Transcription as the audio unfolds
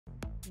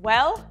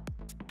Well,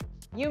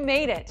 you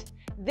made it.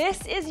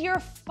 This is your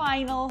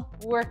final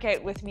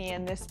workout with me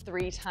in this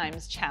 3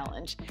 times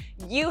challenge.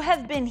 You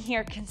have been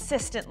here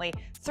consistently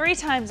 3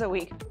 times a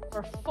week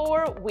for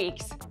 4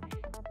 weeks,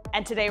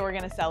 and today we're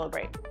gonna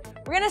celebrate.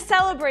 We're gonna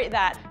celebrate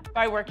that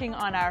by working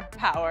on our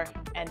power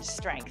and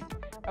strength.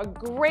 A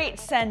great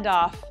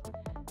send-off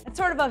and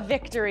sort of a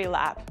victory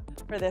lap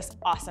for this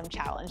awesome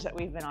challenge that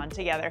we've been on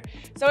together.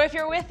 So if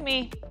you're with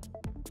me,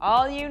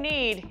 all you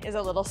need is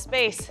a little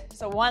space.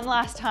 So one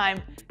last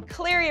time,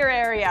 clear your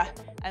area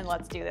and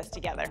let's do this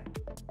together.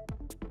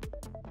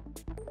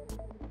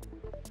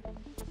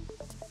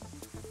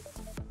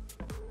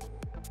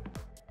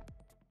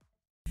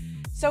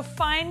 So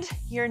find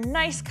your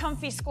nice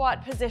comfy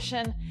squat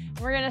position.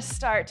 We're gonna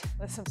start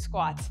with some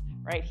squats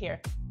right here.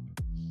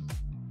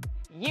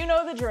 You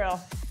know the drill.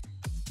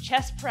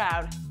 Chest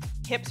proud,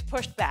 hips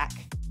pushed back.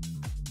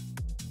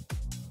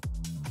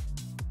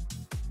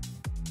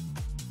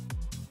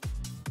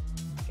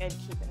 Good,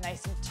 keep it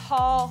nice and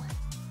tall.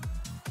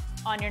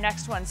 On your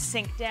next one,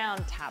 sink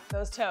down, tap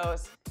those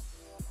toes.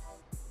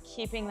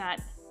 Keeping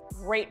that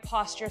great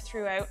posture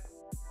throughout.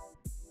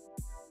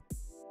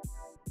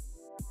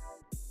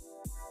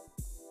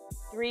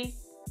 3,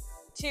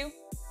 2,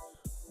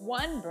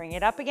 1, bring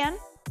it up again.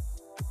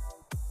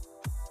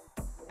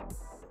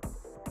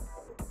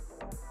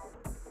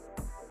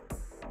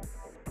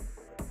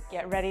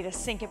 Get ready to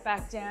sink it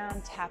back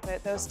down, tap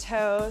out those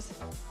toes.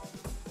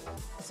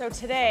 So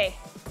today,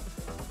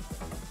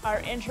 our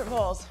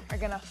intervals are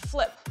gonna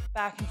flip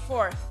back and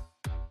forth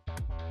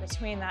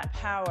between that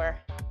power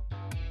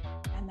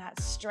and that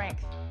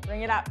strength.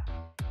 Bring it up.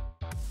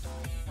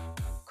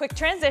 Quick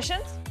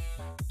transitions.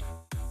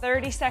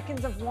 30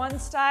 seconds of one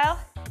style,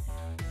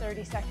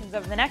 30 seconds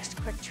of the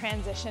next, quick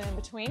transition in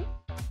between.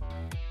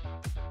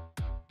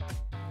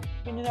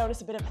 You're gonna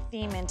notice a bit of a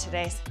theme in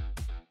today's.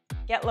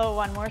 Get low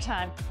one more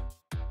time.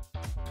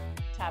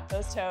 Tap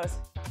those toes.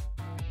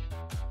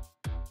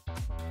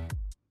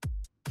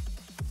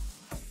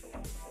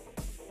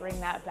 Bring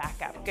that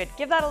back up. Good.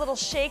 Give that a little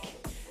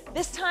shake.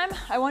 This time,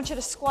 I want you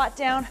to squat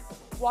down,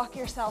 walk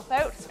yourself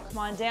out. So come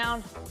on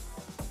down,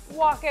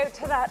 walk out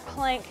to that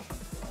plank.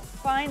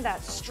 Find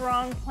that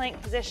strong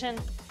plank position.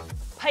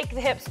 Pike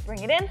the hips, bring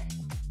it in.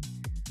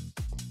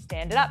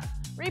 Stand it up.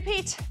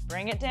 Repeat.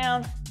 Bring it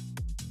down.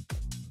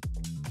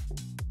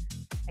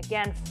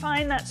 Again,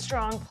 find that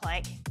strong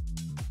plank.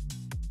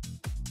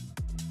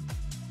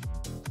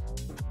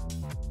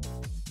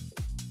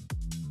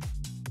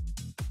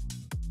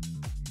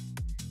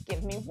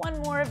 Give me one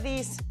more of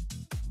these.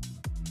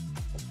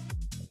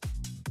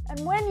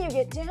 And when you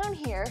get down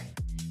here,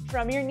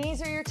 from your knees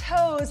or your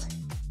toes,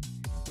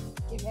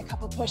 give me a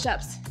couple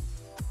push-ups.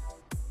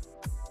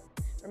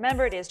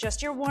 Remember, it is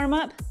just your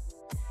warm-up,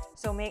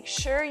 so make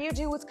sure you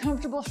do what's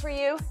comfortable for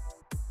you.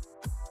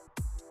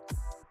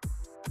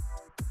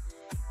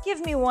 Give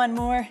me one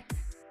more,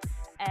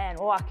 and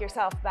walk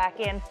yourself back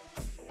in.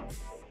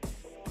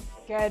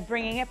 Good,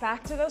 bringing it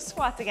back to those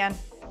squats again.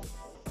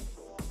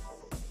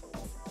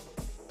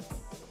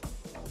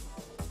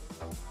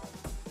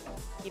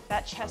 Keep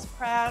that chest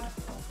proud.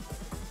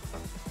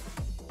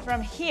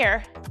 From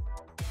here,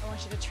 I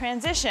want you to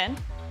transition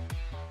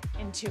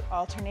into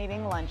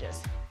alternating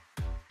lunges.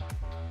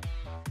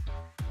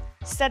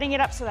 Setting it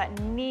up so that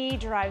knee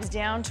drives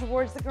down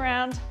towards the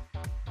ground.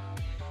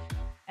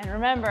 And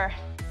remember,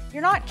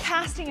 you're not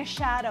casting a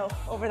shadow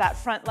over that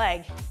front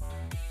leg.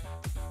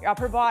 Your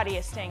upper body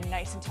is staying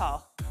nice and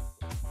tall.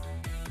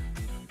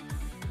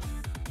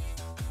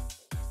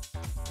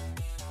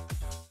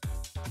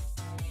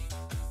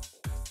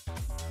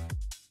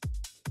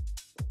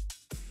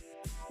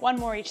 One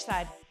more each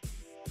side.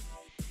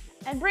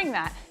 And bring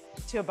that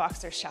to a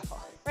boxer's shuffle,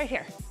 right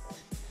here.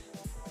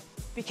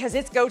 Because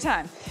it's go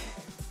time.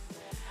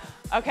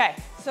 Okay,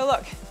 so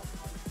look,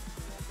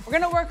 we're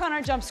gonna work on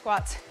our jump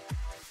squats,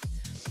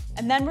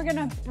 and then we're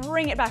gonna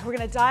bring it back, we're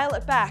gonna dial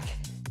it back,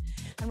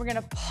 and we're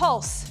gonna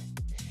pulse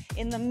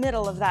in the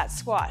middle of that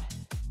squat.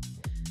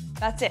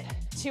 That's it,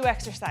 2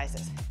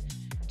 exercises.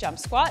 Jump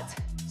squat,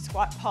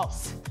 squat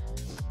pulse.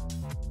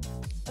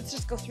 Let's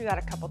just go through that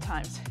a couple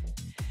times.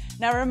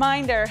 Now,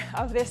 reminder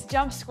of this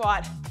jump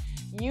squat,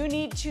 you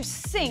need to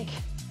sink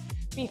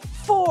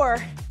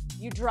before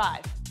you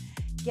drive.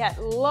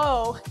 Get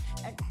low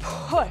and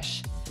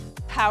push.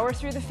 Power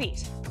through the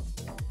feet,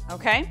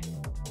 okay?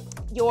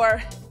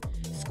 Your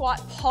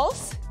squat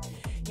pulse,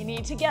 you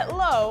need to get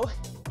low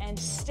and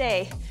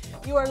stay.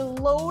 You are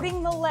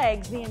loading the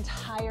legs the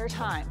entire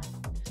time,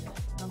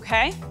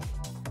 okay?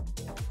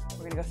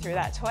 We're gonna go through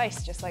that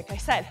twice, just like I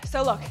said.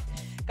 So look,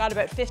 got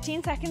about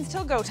 15 seconds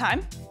till go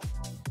time.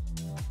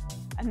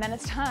 And then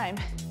it's time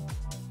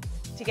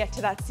to get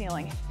to that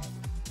ceiling.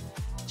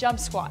 Jump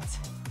squats.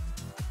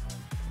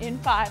 In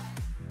 5,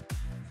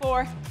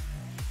 4,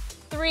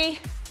 3,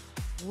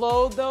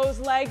 load those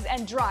legs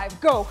and drive.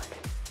 Go.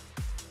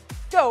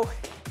 Go.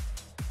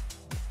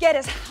 Get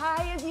as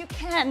high as you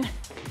can.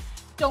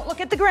 Don't look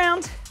at the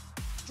ground.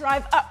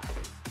 Drive up.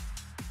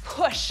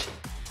 Push.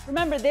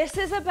 Remember, this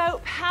is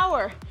about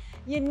power.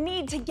 You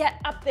need to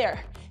get up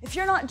there. If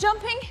you're not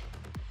jumping,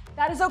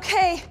 that is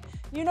okay.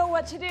 You know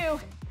what to do.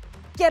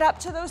 Get up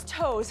to those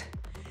toes.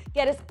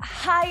 Get as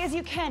high as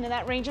you can in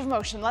that range of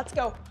motion. Let's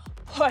go.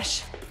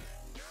 Push,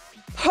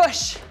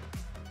 push.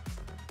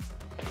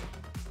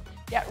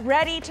 Get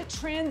ready to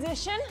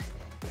transition.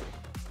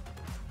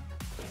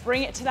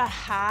 Bring it to that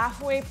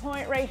halfway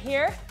point right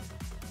here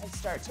and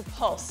start to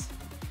pulse.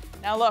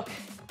 Now look,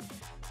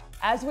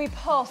 as we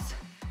pulse,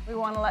 we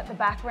want to let the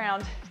back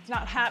round. It's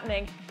not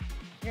happening.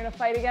 You're gonna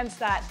fight against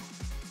that.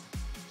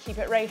 Keep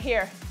it right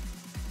here.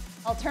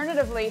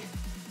 Alternatively,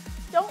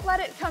 don't let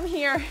it come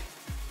here.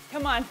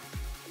 Come on.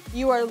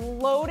 You are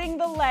loading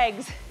the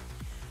legs.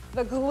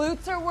 The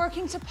glutes are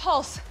working to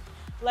pulse.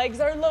 Legs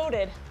are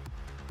loaded.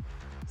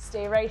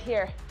 Stay right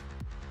here.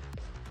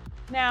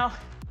 Now,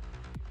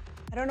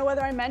 I don't know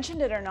whether I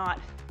mentioned it or not.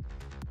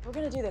 We're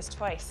gonna do this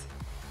twice.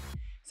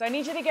 So I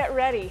need you to get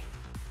ready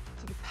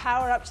to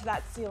power up to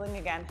that ceiling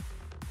again.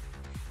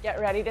 Get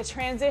ready to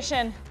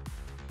transition.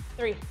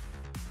 3,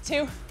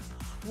 2,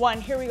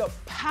 1. Here we go.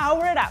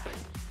 Power it up.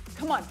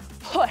 Come on,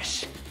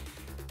 push.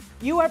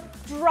 You are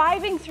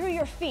driving through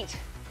your feet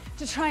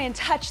to try and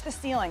touch the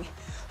ceiling.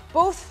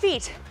 Both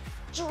feet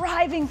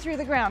driving through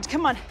the ground.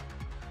 Come on,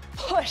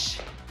 push,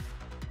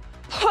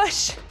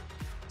 push.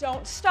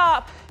 Don't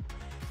stop.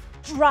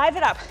 Drive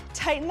it up.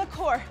 Tighten the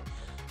core.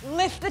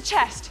 Lift the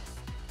chest.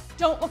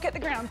 Don't look at the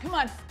ground. Come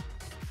on.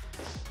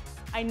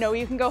 I know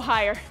you can go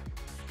higher.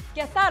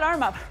 Get that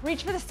arm up.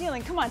 Reach for the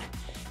ceiling. Come on.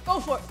 Go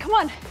for it. Come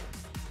on.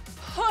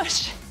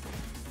 Push.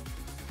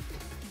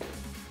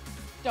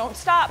 Don't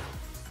stop.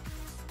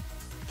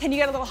 Can you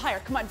get a little higher?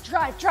 Come on.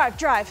 Drive, drive,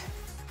 drive.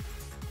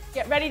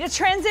 Get ready to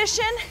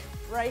transition.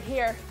 Right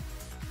here.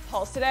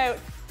 Pulse it out.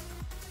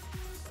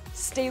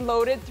 Stay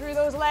loaded through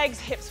those legs.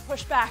 Hips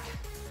push back.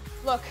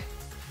 Look,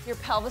 your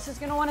pelvis is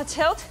gonna wanna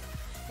tilt.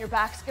 Your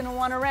back's gonna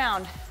wanna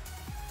round.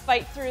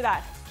 Fight through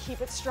that.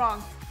 Keep it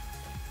strong.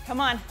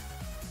 Come on.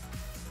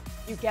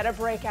 You get a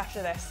break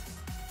after this.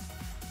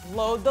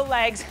 Load the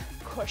legs,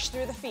 push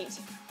through the feet.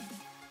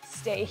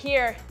 Stay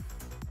here.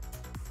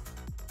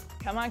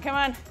 Come on, come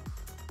on.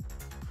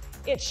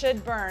 It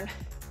should burn.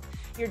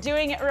 You're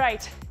doing it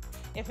right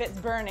if it's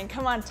burning.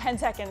 Come on, 10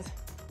 seconds.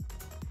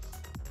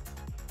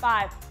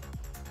 5,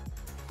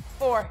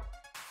 4,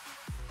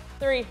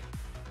 3,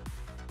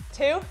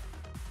 2.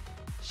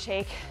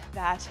 Shake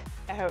that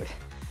out.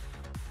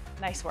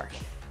 Nice work.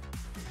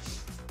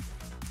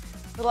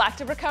 Little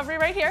active recovery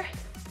right here.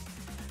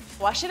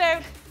 Flush it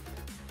out.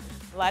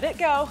 Let it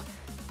go.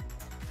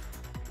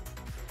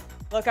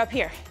 Look up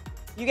here.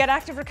 You get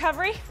active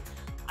recovery.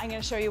 I'm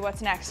going to show you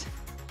what's next.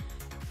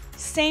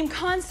 Same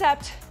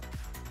concept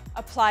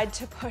applied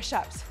to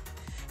push-ups.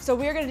 So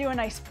we're going to do a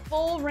nice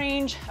full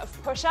range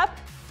of push-up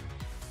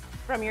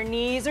from your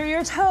knees or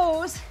your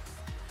toes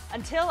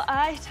until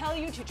I tell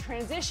you to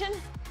transition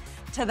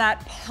to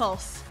that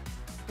pulse,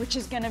 which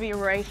is going to be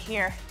right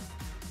here.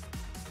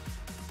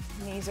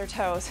 Knees or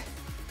toes.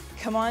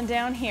 Come on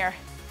down here.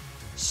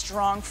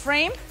 Strong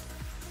frame.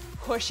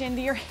 Push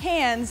into your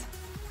hands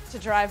to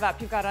drive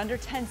up. You've got under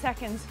 10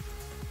 seconds.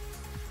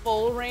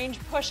 Full range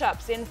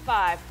push-ups in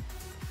 5,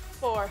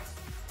 4,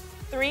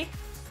 3,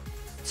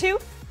 2,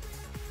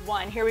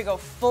 1. Here we go,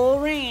 full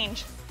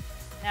range.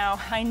 Now,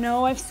 I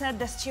know I've said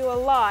this to you a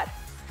lot,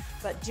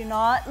 but do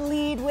not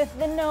lead with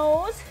the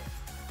nose.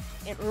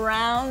 It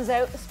rounds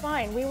out the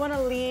spine. We want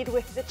to lead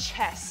with the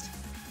chest.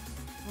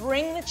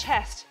 Bring the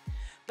chest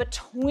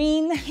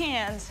between the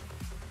hands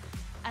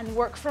and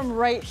work from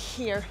right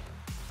here,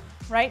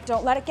 right?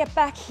 Don't let it get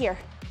back here.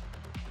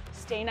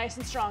 Stay nice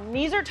and strong.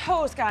 Knees or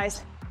toes,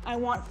 guys. I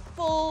want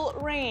full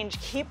range.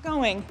 Keep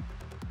going.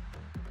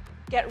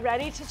 Get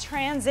ready to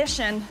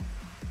transition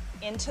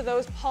into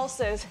those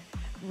pulses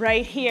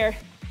right here.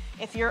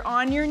 If you're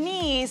on your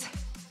knees,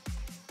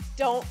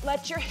 don't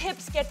let your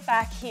hips get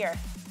back here.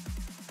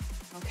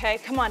 Okay,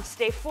 come on,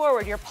 stay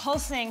forward. You're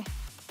pulsing.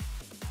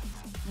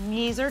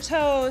 Knees or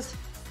toes.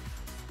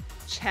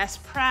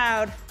 Chest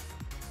proud.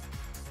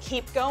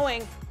 Keep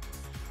going.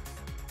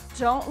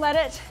 Don't let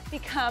it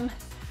become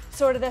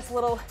sort of this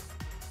little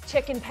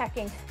chicken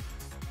pecking.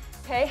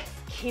 Okay,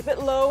 keep it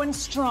low and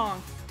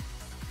strong.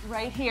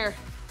 Right here.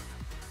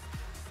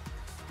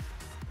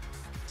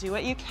 Do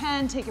what you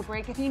can, take a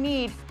break if you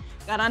need.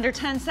 Got under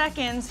 10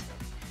 seconds.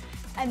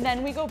 And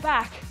then we go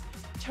back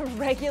to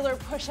regular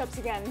push-ups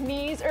again.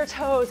 Knees or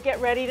toes, get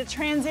ready to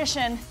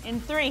transition in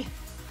 3,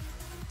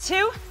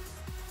 2,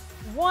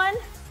 1.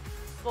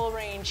 Full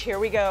range, here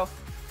we go.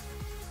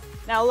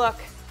 Now look,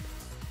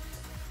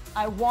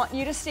 I want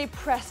you to stay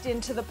pressed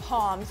into the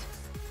palms.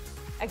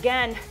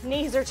 Again,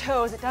 knees or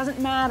toes, it doesn't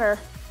matter.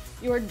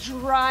 You are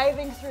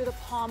driving through the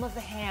palm of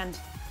the hand.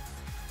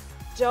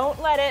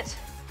 Don't let it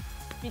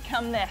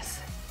become this.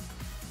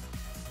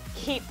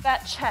 Keep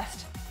that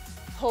chest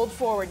pulled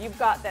forward. You've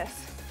got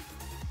this.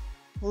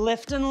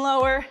 Lift and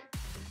lower.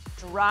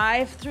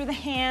 Drive through the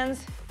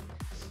hands.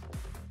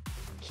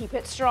 Keep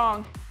it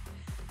strong.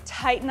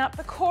 Tighten up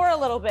the core a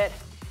little bit.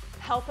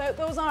 Help out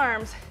those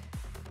arms.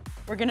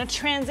 We're gonna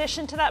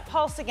transition to that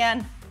pulse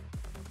again.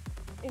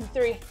 In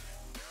 3,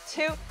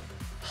 2,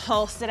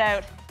 Pulse it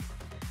out.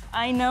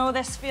 I know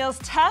this feels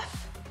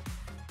tough.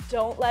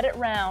 Don't let it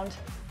round.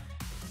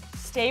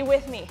 Stay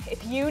with me.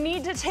 If you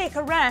need to take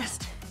a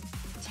rest,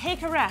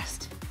 take a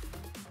rest.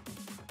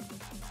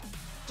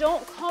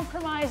 Don't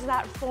compromise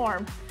that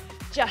form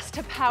just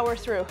to power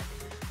through.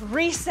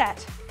 Reset.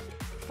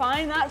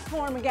 Find that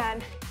form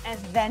again and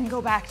then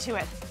go back to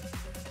it.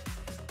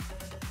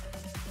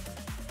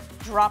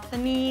 Drop the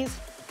knees.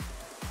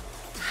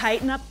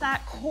 Tighten up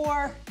that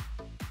core.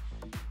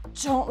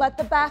 Don't let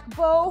the back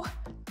bow.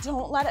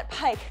 Don't let it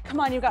pike. Come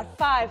on, you've got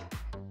 5,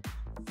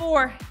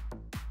 4,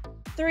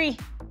 3,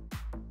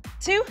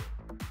 2.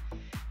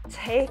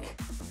 Take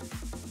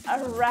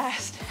a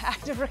rest.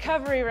 Active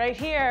recovery right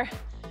here.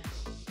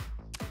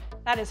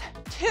 That is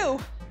 2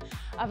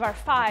 of our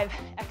 5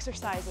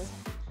 exercises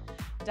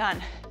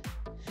done.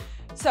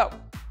 So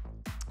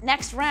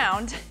next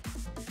round,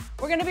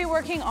 we're gonna be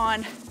working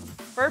on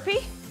burpee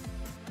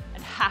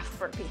and half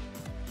burpee.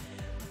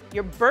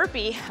 Your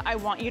burpee, I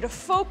want you to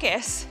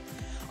focus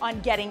on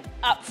getting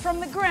up from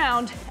the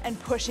ground and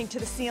pushing to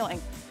the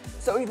ceiling.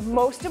 So the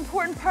most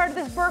important part of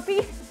this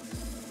burpee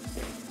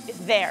is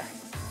there.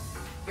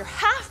 Your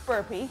half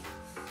burpee,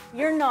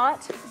 you're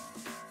not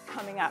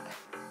coming up.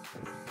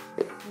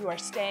 You are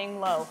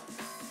staying low,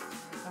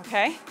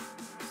 okay?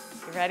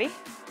 You ready?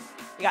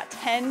 You got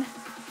 10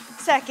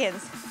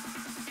 seconds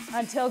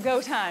until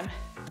go time.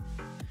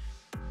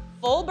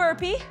 Full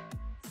burpee,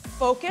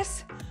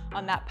 focus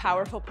on that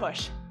powerful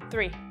push.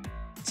 3,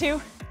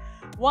 2,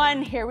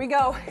 1, here we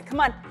go.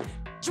 Come on,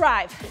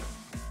 drive.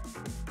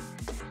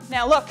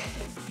 Now look,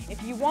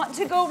 if you want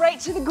to go right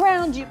to the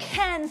ground, you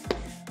can,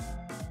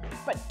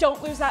 but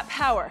don't lose that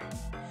power.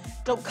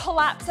 Don't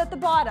collapse at the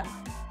bottom.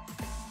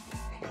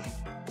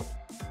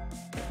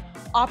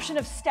 Option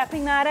of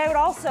stepping that out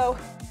also,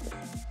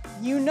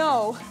 you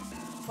know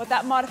what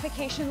that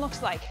modification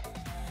looks like.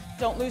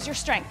 Don't lose your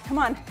strength, come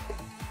on.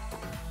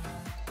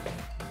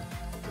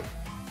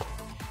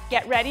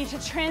 Get ready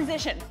to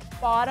transition.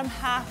 Bottom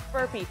half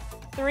burpee.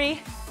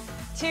 3,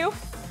 2,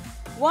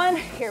 1,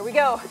 here we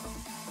go.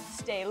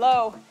 Stay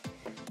low.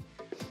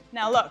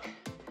 Now look,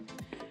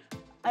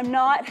 I'm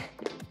not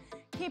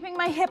keeping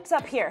my hips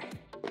up here.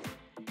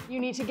 You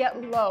need to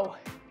get low,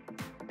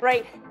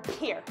 right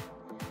here.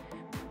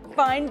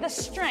 Find the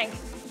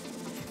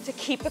strength to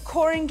keep the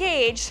core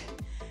engaged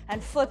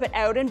and flip it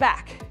out and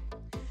back.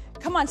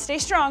 Come on, stay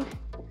strong.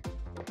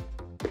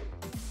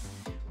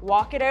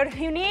 Walk it out if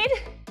you need,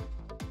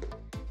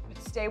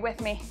 but stay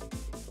with me.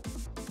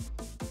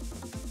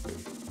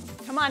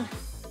 Come on,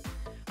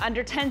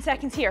 under 10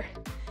 seconds here.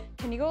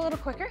 Can you go a little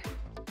quicker?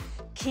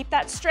 Keep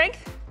that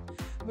strength,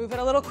 move it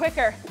a little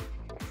quicker.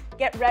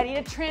 Get ready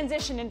to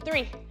transition in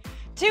 3,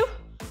 2,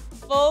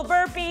 full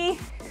burpee.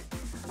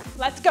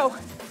 Let's go.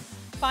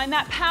 Find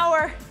that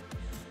power.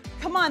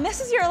 Come on,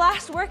 this is your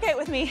last workout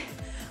with me.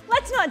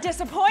 Let's not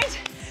disappoint.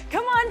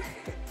 Come on,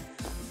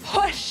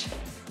 push,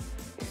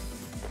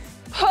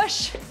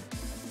 push.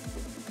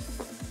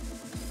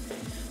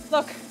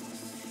 Look,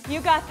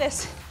 you got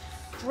this.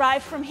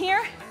 Drive from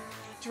here,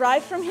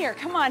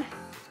 come on.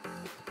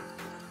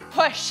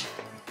 Push.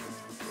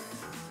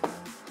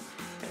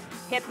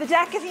 Hit the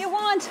deck if you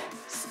want.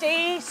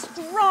 Stay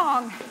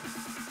strong.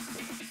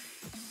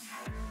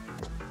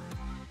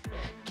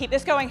 Keep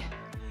this going.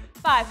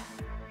 5,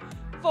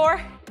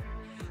 4,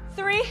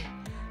 3.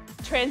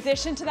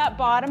 Transition to that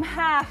bottom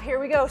half. Here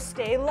we go,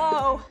 stay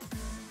low.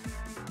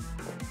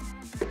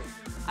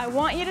 I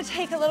want you to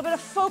take a little bit of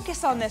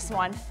focus on this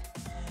one.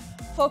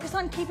 Focus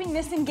on keeping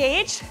this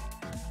engaged.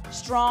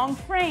 Strong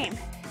frame.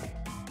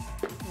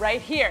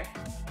 Right here.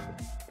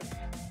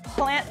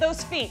 Plant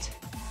those feet.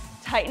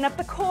 Tighten up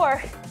the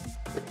core.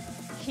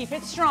 Keep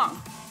it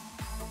strong.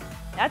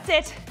 That's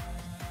it.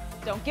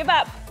 Don't give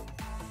up.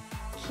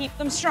 Keep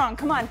them strong,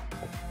 come on.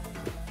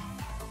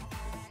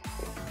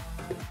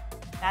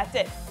 That's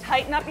it.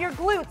 Tighten up your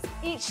glutes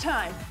each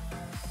time.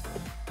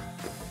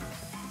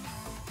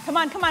 Come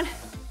on, come on.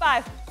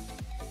 5,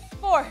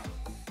 4,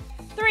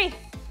 3,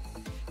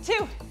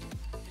 2.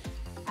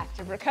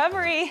 Active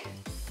recovery.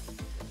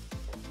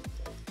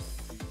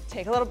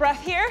 Take a little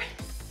breath here.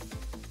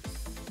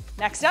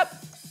 Next up,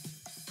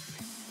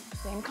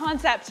 same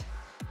concept.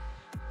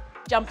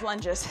 Jump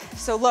lunges.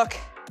 So look,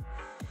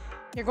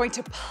 you're going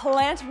to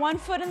plant one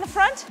foot in the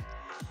front,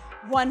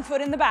 one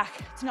foot in the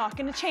back. It's not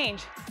going to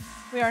change.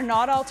 We are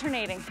not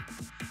alternating.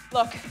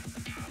 Look,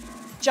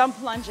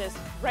 jump lunges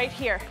right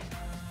here.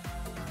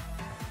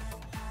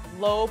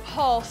 Low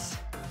pulse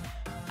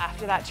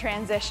after that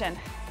transition.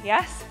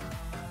 Yes?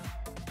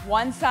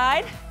 One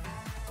side,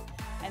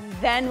 and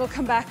then we'll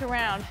come back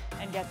around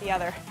and get the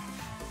other.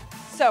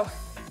 So,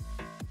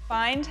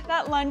 find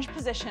that lunge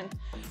position,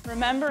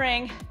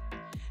 remembering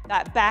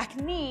that back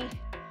knee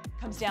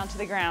comes down to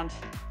the ground.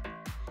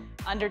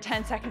 Under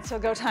 10 seconds till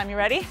go time. You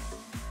ready?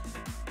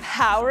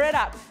 Power it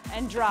up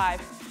and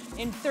drive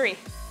in 3,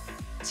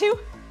 2,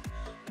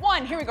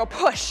 1. Here we go.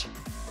 Push,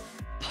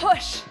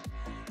 push.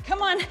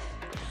 Come on.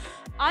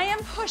 I am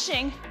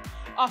pushing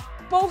off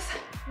both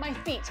my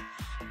feet.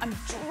 I'm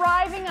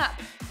driving up.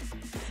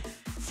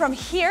 From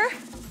here,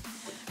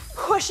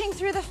 pushing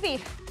through the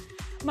feet.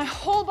 My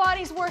whole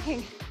body's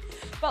working.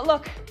 But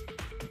look,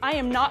 I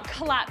am not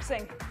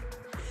collapsing.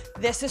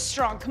 This is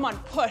strong. Come on,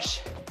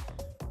 push.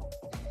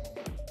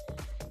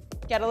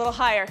 Get a little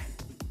higher.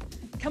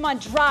 Come on,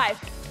 drive.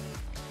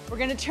 We're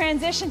gonna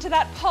transition to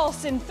that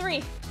pulse in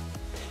 3,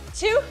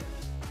 2,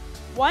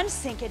 1.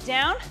 Sink it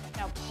down.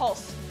 Now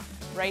pulse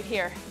right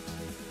here.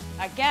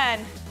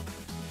 Again,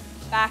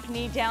 back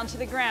knee down to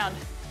the ground.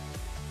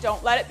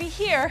 Don't let it be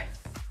here.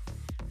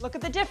 Look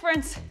at the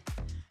difference.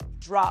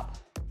 Drop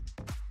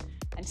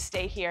and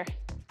stay here.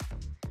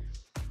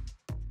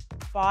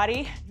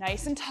 Body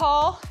nice and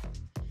tall.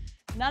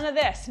 None of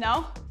this,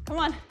 no? Come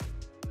on.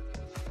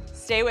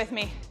 Stay with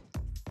me.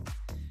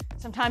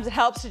 Sometimes it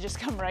helps to just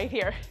come right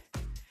here.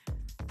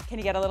 Can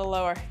you get a little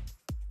lower?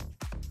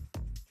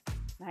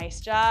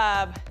 Nice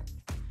job.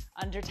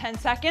 Under 10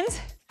 seconds.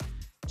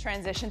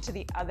 Transition to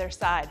the other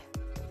side.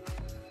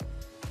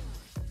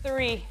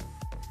 3,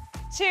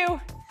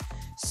 2,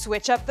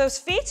 switch up those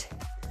feet.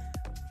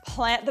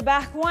 Plant the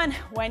back one.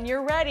 When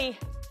you're ready,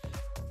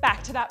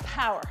 back to that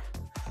power.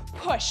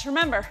 Push.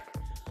 Remember,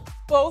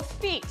 both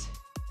feet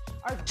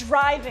are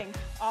driving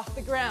off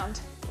the ground.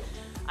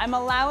 I'm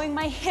allowing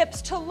my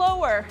hips to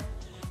lower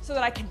so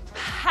that I can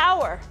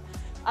power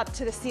up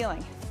to the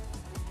ceiling.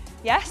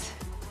 Yes?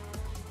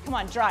 Come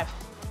on, drive.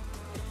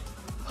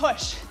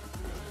 Push.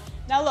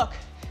 Now look,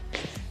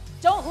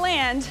 don't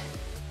land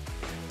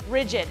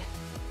rigid.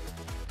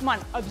 Come on,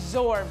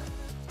 absorb.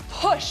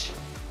 Push,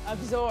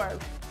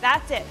 absorb.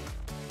 That's it.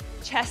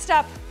 Chest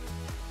up.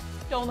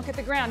 Don't look at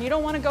the ground. You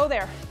don't want to go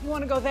there. You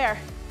want to go there.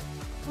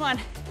 Come on.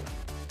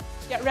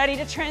 Get ready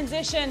to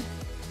transition.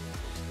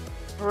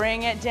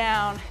 Bring it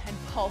down and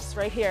pulse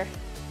right here.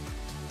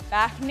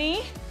 Back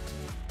knee,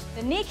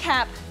 the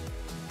kneecap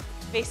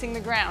facing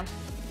the ground.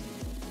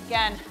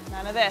 Again,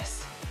 none of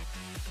this.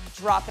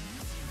 Drop it.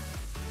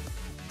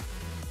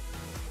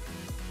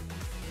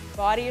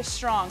 Body is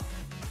strong.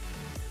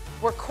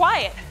 We're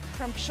quiet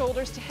from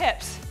shoulders to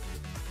hips.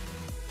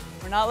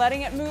 We're not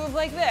letting it move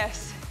like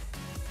this.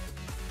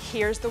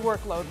 Here's the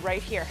workload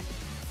right here.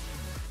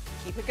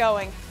 Keep it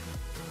going.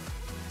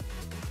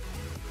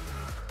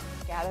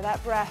 Gather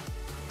that breath.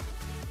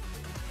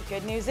 The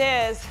good news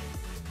is,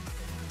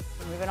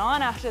 we're moving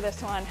on after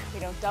this one. We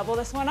don't double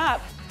this one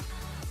up.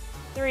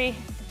 3,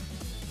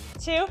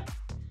 2,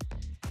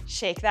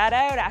 shake that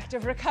out,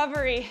 active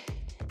recovery.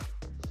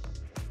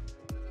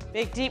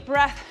 Big deep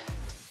breath.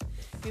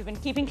 You've been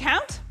keeping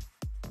count.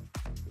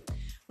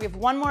 We have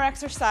one more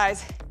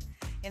exercise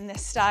in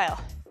this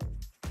style.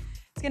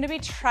 It's gonna be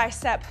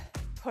tricep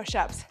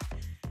push-ups.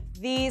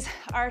 These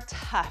are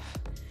tough.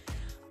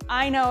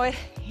 I know it,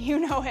 you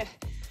know it.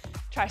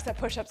 Tricep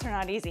push-ups are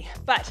not easy,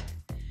 but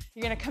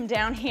you're gonna come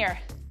down here.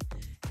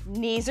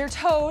 Knees or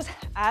toes,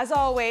 as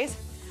always,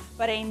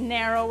 but a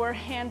narrower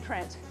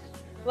handprint.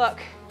 Look,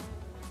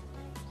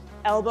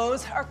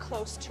 elbows are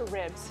close to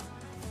ribs,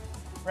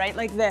 right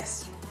like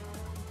this.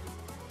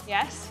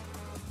 Yes?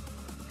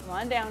 Come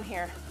on down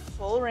here,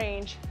 full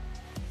range,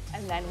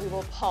 and then we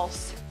will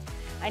pulse.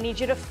 I need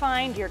you to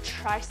find your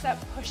tricep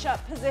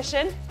push-up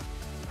position.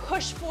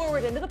 Push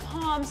forward into the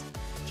palms,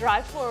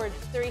 drive forward.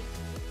 3,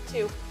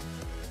 2,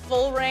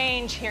 full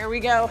range, here we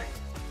go.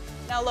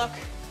 Now look,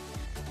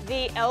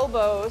 the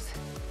elbows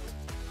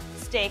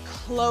stay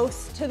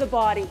close to the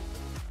body.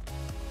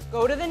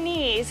 Go to the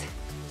knees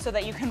so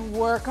that you can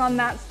work on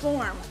that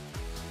form.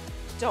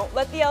 Don't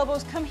let the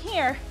elbows come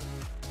here,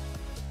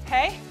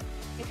 okay?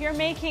 If you're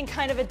making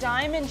kind of a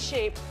diamond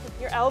shape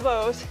with your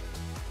elbows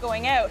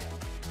going out,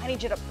 I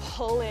need you to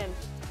pull in.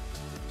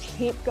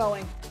 Keep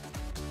going.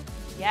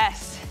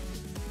 Yes,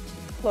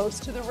 close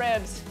to the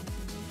ribs.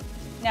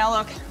 Now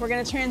look, we're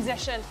gonna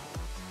transition.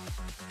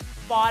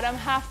 Bottom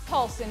half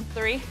pulse in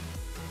 3,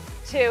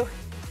 2,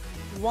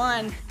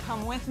 1.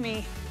 Come with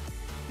me.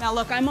 Now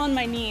look, I'm on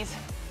my knees,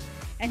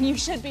 and you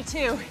should be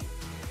too,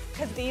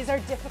 because these are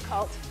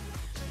difficult.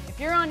 If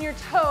you're on your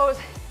toes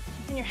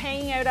and you're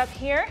hanging out up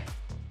here,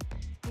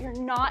 you're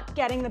not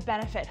getting the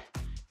benefit.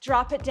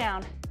 Drop it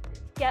down,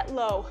 get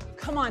low,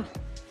 come on.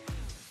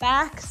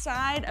 Back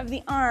side of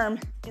the arm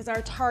is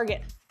our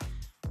target.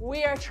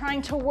 We are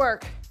trying to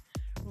work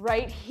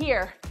right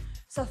here.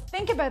 So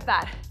think about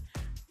that.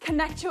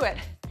 Connect to it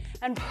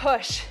and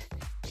push.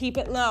 Keep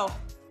it low.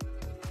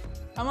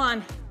 Come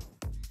on.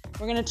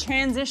 We're gonna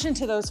transition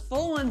to those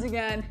full ones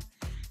again.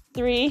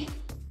 3,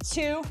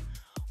 2,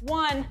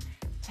 1.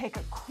 Take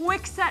a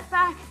quick set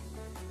back.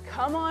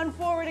 Come on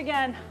forward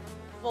again.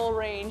 Full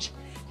range.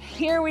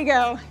 Here we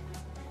go.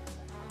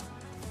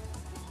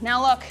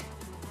 Now look,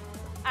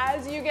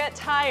 as you get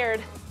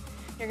tired,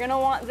 you're gonna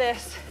want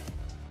this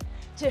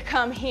to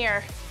come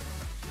here.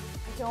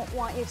 I don't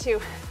want you to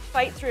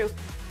fight through.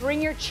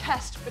 Bring your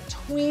chest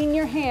between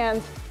your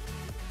hands.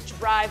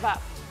 Drive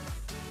up.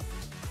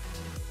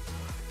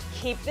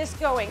 Keep this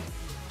going.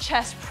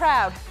 Chest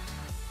proud.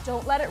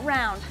 Don't let it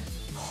round.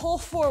 Pull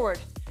forward.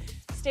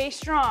 Stay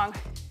strong.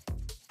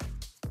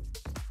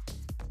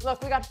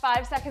 Look, we got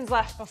 5 seconds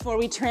left before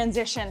we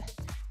transition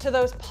to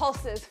those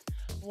pulses.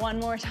 One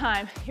more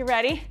time. You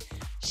ready?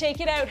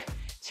 Shake it out.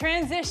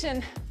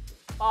 Transition,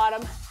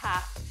 bottom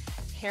half.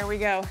 Here we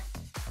go.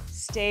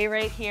 Stay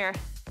right here.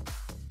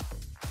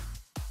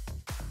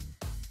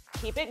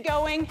 Keep it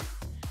going.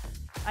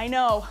 I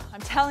know,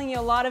 I'm telling you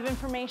a lot of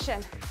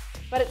information,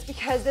 but it's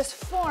because this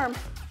form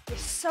is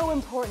so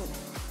important.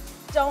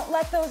 Don't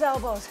let those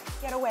elbows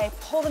get away.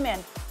 Pull them in.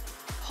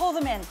 Pull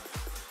them in.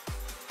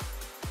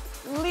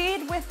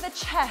 Lead with the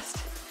chest.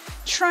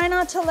 Try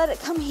not to let it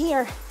come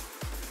here.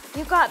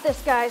 You got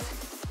this, guys.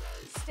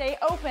 Stay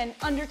open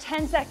under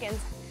 10 seconds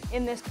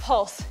in this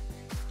pulse.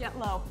 Get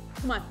low.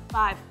 Come on.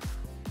 5,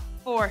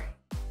 4,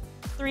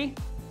 3,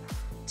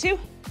 2,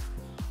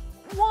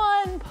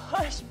 1.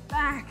 Push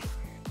back.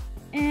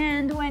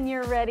 And when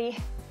you're ready,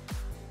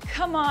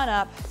 come on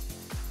up.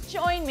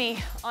 Join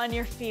me on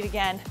your feet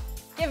again.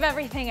 Give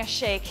everything a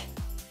shake.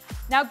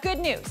 Now, good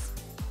news.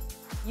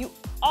 You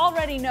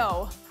already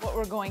know what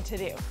we're going to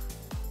do.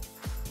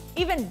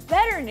 Even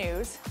better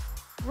news,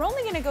 we're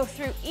only going to go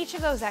through each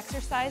of those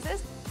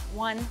exercises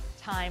one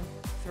time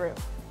through.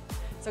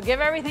 So give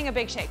everything a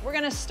big shake. We're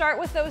going to start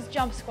with those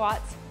jump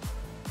squats.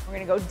 We're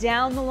going to go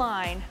down the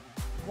line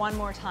one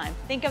more time.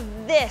 Think of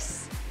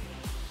this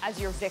as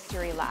your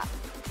victory lap.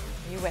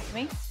 Are you with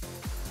me?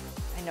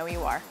 I know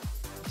you are.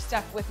 You're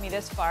stuck with me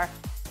this far.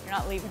 You're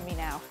not leaving me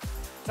now.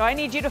 So I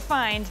need you to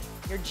find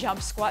your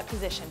jump squat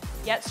position.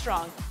 Get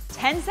strong.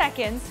 10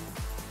 seconds.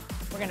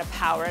 We're going to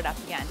power it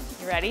up again.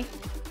 You ready?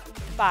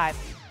 5,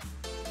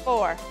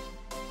 4,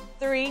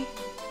 3,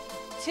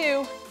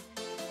 2,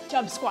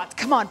 jump squats.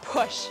 Come on,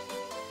 push.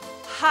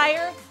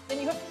 Higher than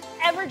you have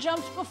ever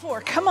jumped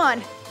before. Come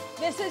on.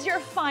 This is your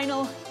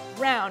final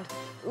round.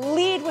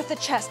 Lead with the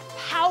chest.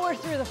 Power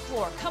through the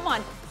floor. Come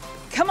on.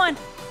 Come on.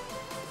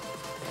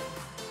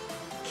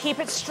 Keep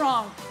it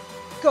strong.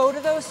 Go to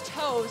those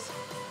toes,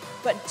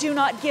 but do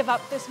not give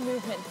up this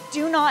movement.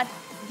 Do not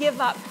give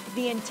up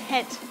the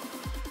intent.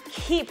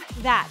 Keep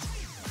that.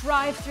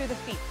 Drive through the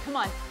feet. Come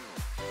on.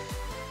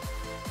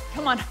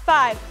 Come on.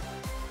 5,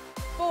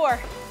 4,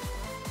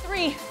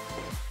 3,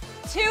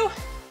 2.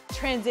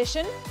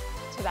 Transition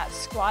to that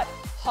squat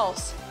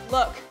pulse.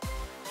 Look,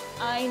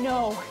 I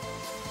know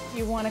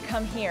you want to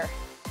come here.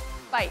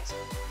 Fight.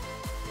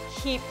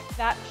 Keep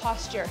that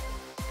posture.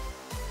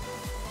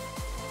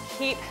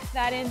 Keep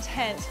that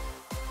intent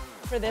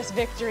for this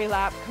victory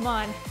lap. Come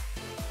on.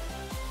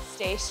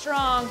 Stay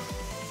strong.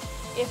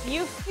 If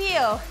you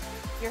feel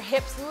your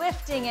hips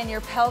lifting and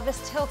your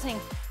pelvis tilting,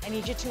 I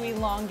need you to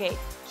elongate.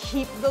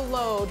 Keep the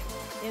load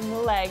in the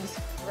legs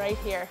right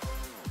here.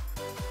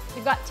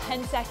 You've got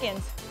 10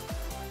 seconds.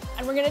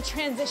 And we're gonna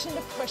transition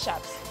to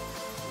push-ups.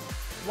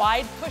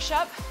 Wide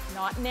push-up,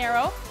 not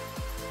narrow.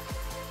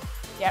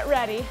 Get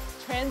ready.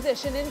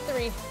 Transition in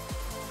 3,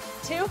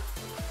 2.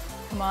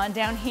 Come on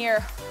down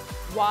here.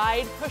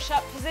 Wide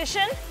push-up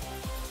position.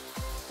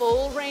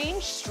 Full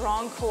range,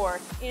 strong core.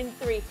 In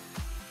 3,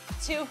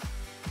 2,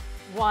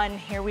 1.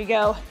 Here we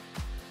go.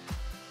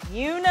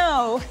 You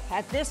know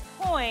at this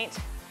point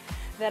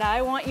that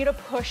I want you to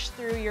push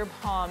through your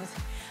palms.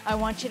 I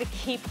want you to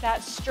keep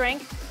that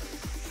strength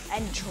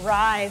and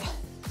drive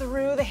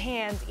through the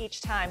hands each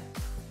time.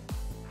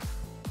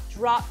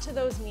 Drop to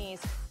those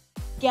knees.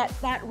 Get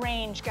that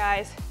range,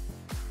 guys.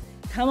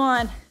 Come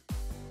on.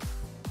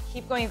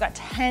 Keep going. You've got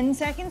 10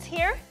 seconds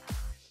here.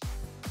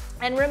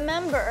 And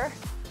remember,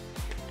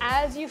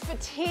 as you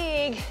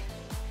fatigue,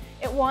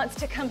 it wants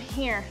to come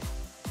here.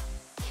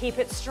 Keep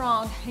it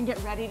strong and get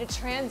ready to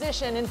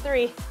transition in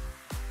 3,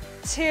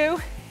 2,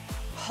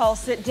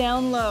 pulse it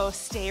down low.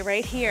 Stay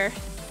right here.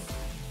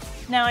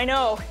 Now I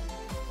know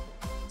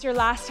it's your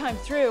last time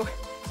through,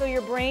 so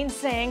your brain's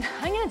saying,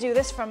 I'm gonna do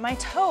this from my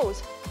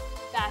toes.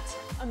 That's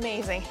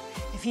amazing.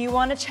 If you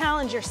wanna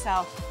challenge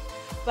yourself,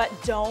 but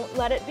don't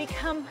let it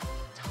become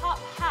top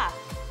half.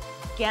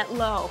 Get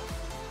low.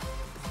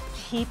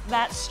 Keep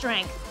that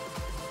strength.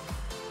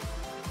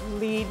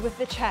 Lead with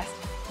the chest.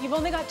 You've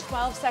only got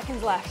 12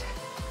 seconds left.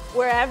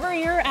 Wherever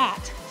you're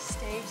at,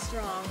 stay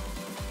strong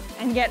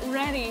and get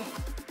ready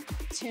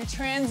to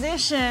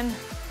transition.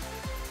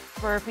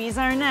 Burpees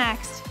are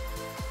next.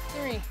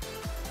 3,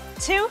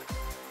 2,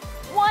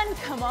 1.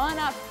 Come on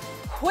up.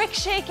 Quick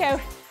shakeout.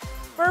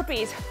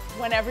 Burpees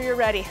whenever you're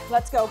ready.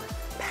 Let's go.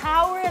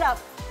 Power it up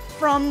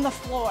from the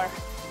floor.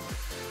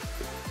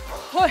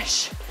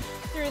 Push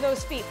through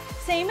those feet.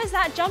 Same as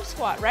that jump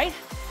squat, right?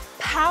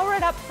 Power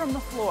it up from the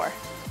floor.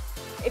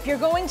 If you're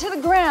going to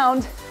the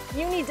ground,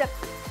 you need to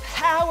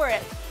power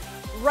it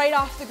right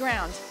off the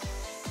ground.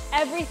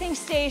 Everything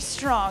stays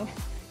strong.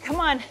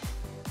 Come on.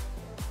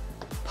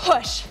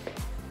 Push.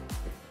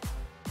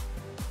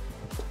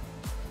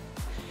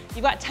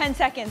 You've got 10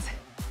 seconds.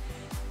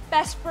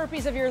 Best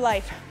burpees of your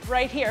life,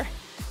 right here.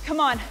 Come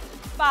on.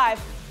 5,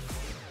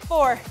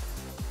 4,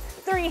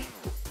 3,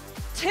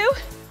 2.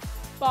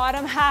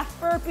 Bottom half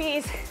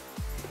burpees.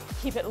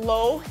 Keep it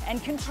low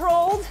and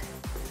controlled.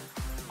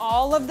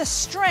 All of the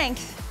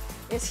strength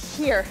is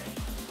here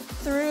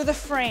through the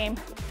frame.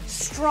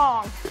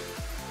 Strong.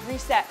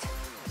 Reset.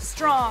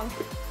 Strong.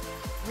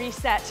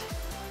 Reset.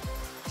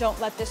 Don't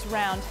let this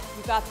round.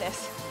 You got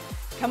this.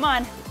 Come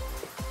on.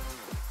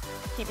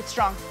 Keep it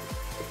strong.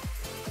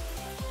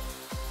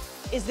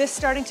 Is this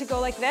starting to go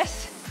like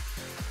this?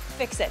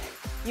 Fix it.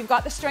 You've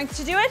got the strength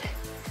to do it.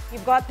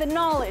 You've got the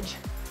knowledge.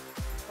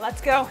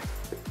 Let's go.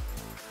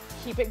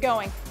 Keep it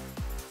going.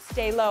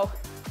 Stay low.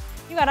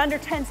 You got under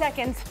 10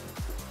 seconds.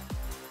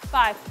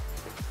 5,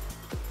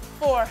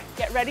 4,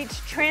 get ready to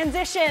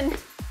transition.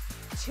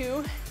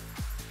 2,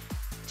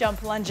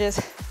 jump lunges,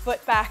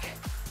 foot back,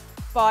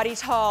 body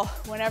tall.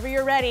 Whenever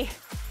you're ready,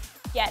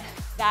 get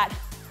that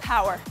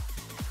power.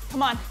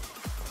 Come on.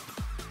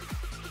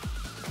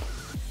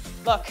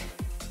 Look,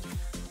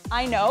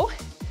 I know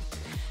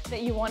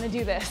that you want to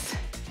do this.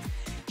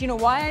 Do you know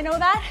why I know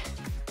that?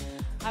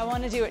 I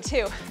want to do it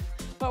too,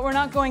 but we're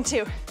not going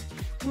to.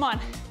 Come on.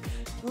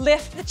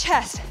 Lift the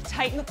chest,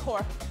 tighten the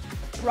core.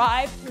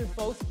 Drive through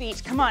both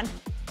feet. Come on.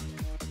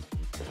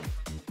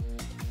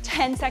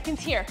 10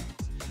 seconds here.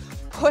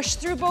 Push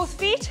through both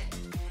feet.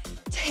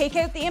 Take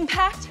out the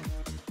impact,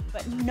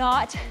 but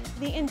not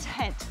the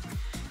intent.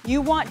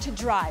 You want to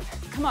drive.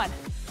 Come on.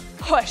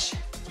 Push.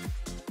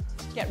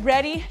 Get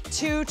ready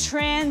to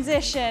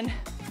transition.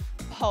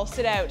 Pulse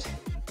it out.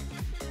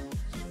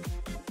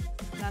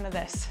 None of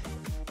this.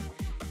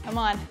 Come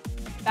on.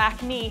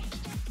 Back knee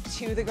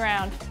to the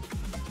ground.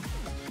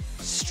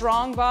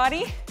 Strong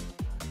body.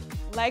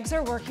 Legs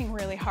are working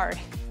really hard.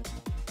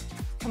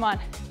 Come on.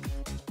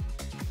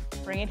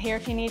 Bring it here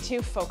if you need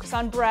to. Focus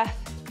on breath.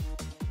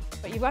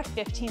 But you've got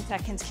 15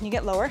 seconds. Can you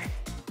get lower?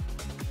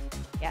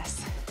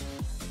 Yes.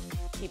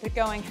 Keep it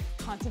going.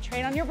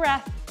 Concentrate on your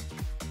breath.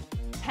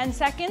 10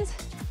 seconds.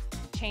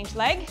 Change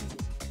leg.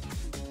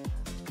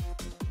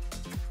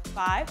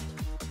 5,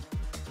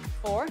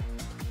 4,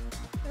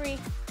 3,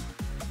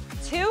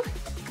 2.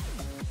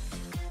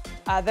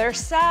 Other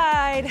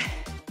side.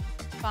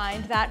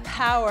 Find that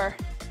power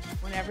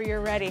whenever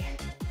you're ready.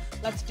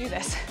 Let's do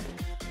this.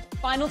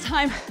 Final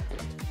time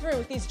through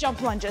with these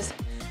jump lunges.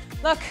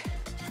 Look,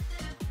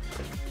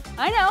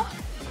 I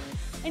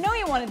know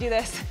you want to do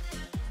this.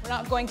 We're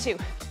not going to.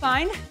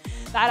 Find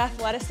that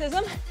athleticism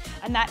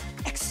and that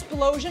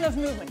explosion of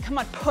movement. Come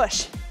on,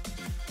 push,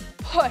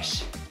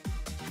 push.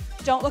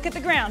 Don't look at the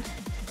ground.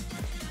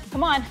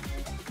 Come on,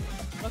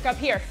 look up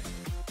here,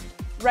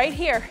 right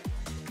here.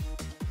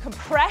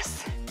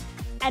 Compress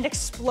and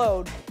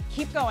explode.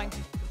 Keep going.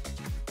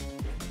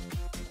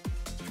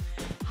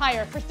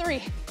 Higher for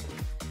 3,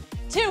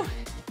 2,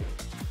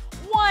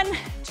 1.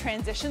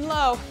 Transition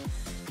low.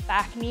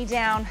 Back knee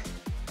down.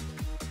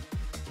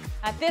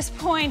 At this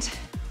point,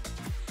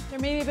 there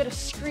may be a bit of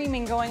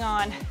screaming going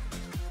on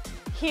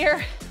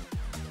here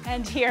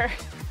and here.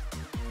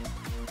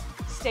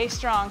 Stay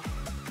strong.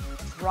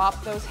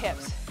 Drop those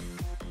hips.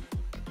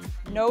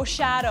 No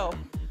shadow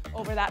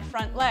over that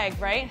front leg,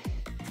 right?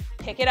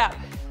 Pick it up.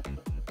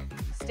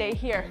 Stay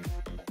here.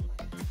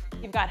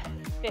 You've got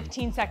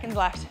 15 seconds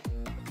left.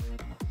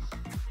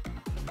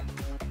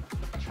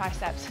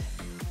 Triceps.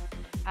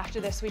 After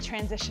this, we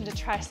transition to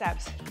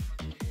triceps.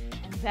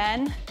 And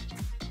then,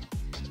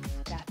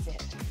 that's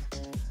it.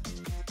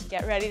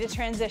 Get ready to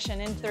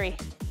transition in 3,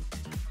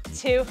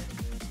 2,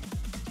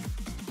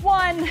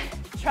 1.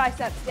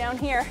 Triceps down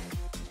here.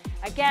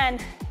 Again,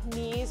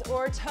 knees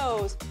or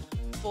toes.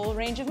 Full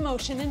range of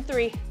motion in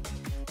 3,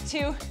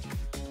 2,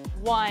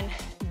 1.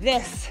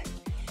 This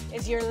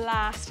is your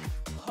last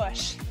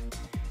push.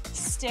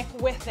 Stick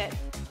with it.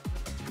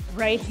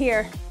 Right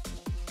here.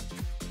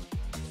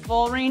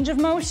 Full range of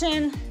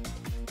motion.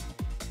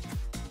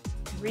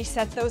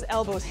 Reset those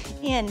elbows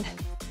in.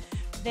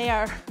 They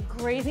are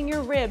grazing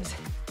your ribs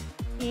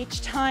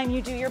each time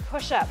you do your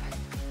push-up.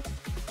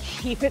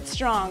 Keep it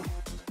strong.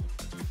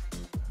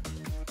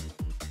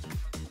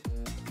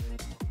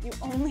 You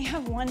only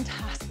have one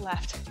task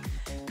left.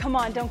 Come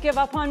on, don't give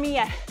up on me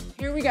yet.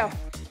 Here we go.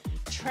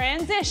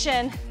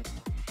 Transition,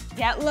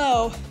 get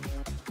low,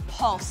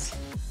 pulse.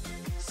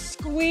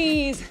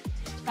 Squeeze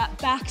that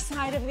back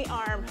side of the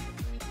arm.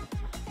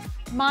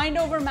 Mind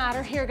over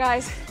matter here,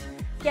 guys.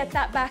 Get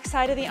that back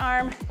side of the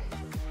arm.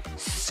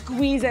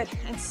 Squeeze it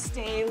and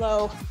stay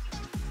low.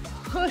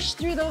 Push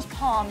through those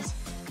palms.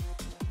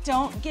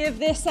 Don't give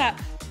this up.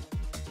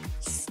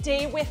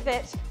 Stay with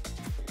it,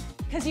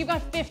 because you've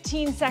got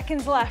 15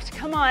 seconds left.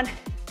 Come on,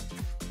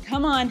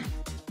 come on.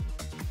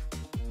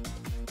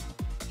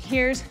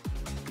 Here's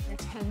your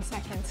 10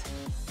 seconds.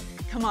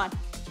 Come on.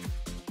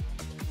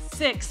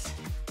 6,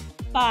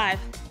 5,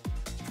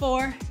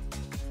 4,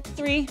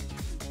 3,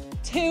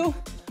 2,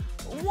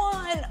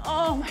 1.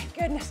 Oh my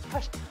goodness,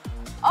 push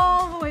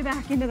all the way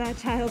back into that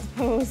child's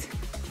pose.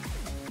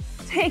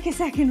 Take a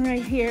second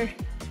right here.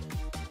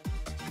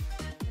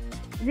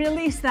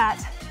 Release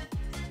that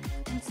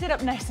and sit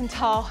up nice and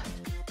tall.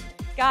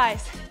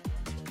 Guys,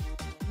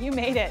 you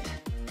made it.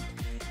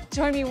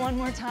 Join me one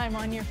more time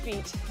on your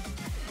feet.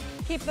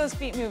 Keep those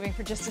feet moving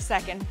for just a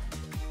second.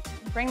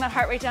 Bring that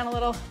heart rate down a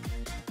little.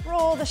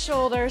 Roll the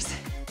shoulders.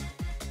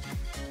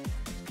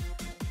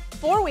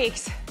 4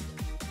 weeks,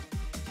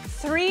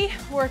 3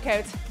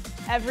 workouts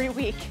every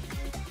week,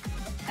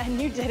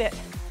 and you did it.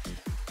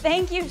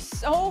 Thank you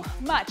so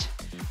much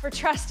for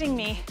trusting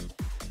me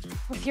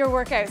with your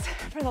workouts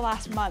for the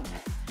last month.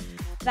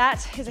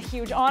 That is a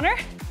huge honor,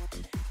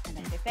 and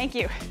I say Thank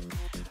you.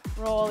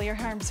 Roll your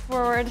arms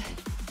forward.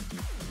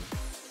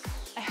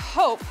 I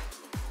hope,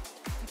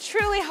 I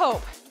truly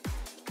hope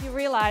you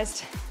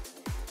realized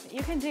that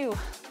you can do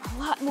a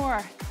lot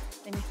more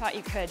than you thought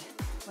you could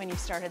when you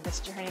started this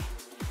journey.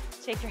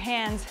 Take your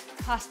hands,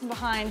 clasp them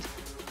behind,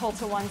 pull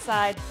to one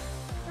side,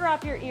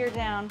 drop your ear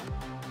down.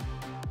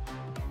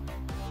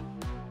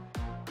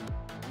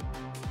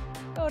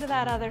 Go to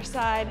that other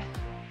side.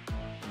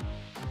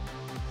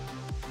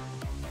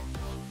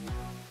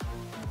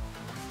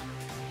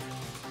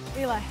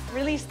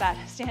 Release that,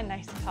 stand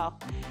nice and tall.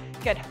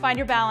 Good, find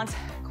your balance,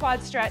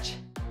 quad stretch.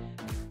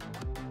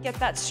 Get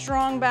that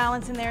strong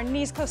balance in there,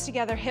 knees close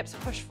together, hips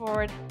push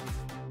forward.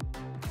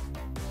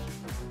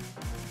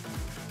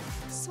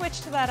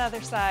 Switch to that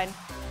other side.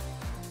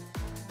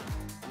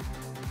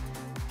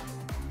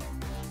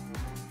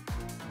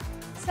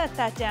 Set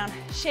that down,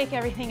 shake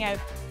everything out.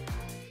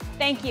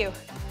 Thank you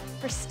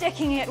for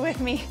sticking it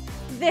with me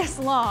this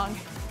long.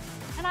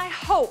 And I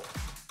hope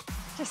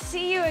to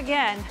see you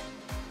again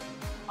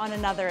on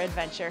another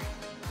adventure.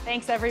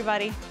 Thanks,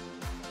 everybody.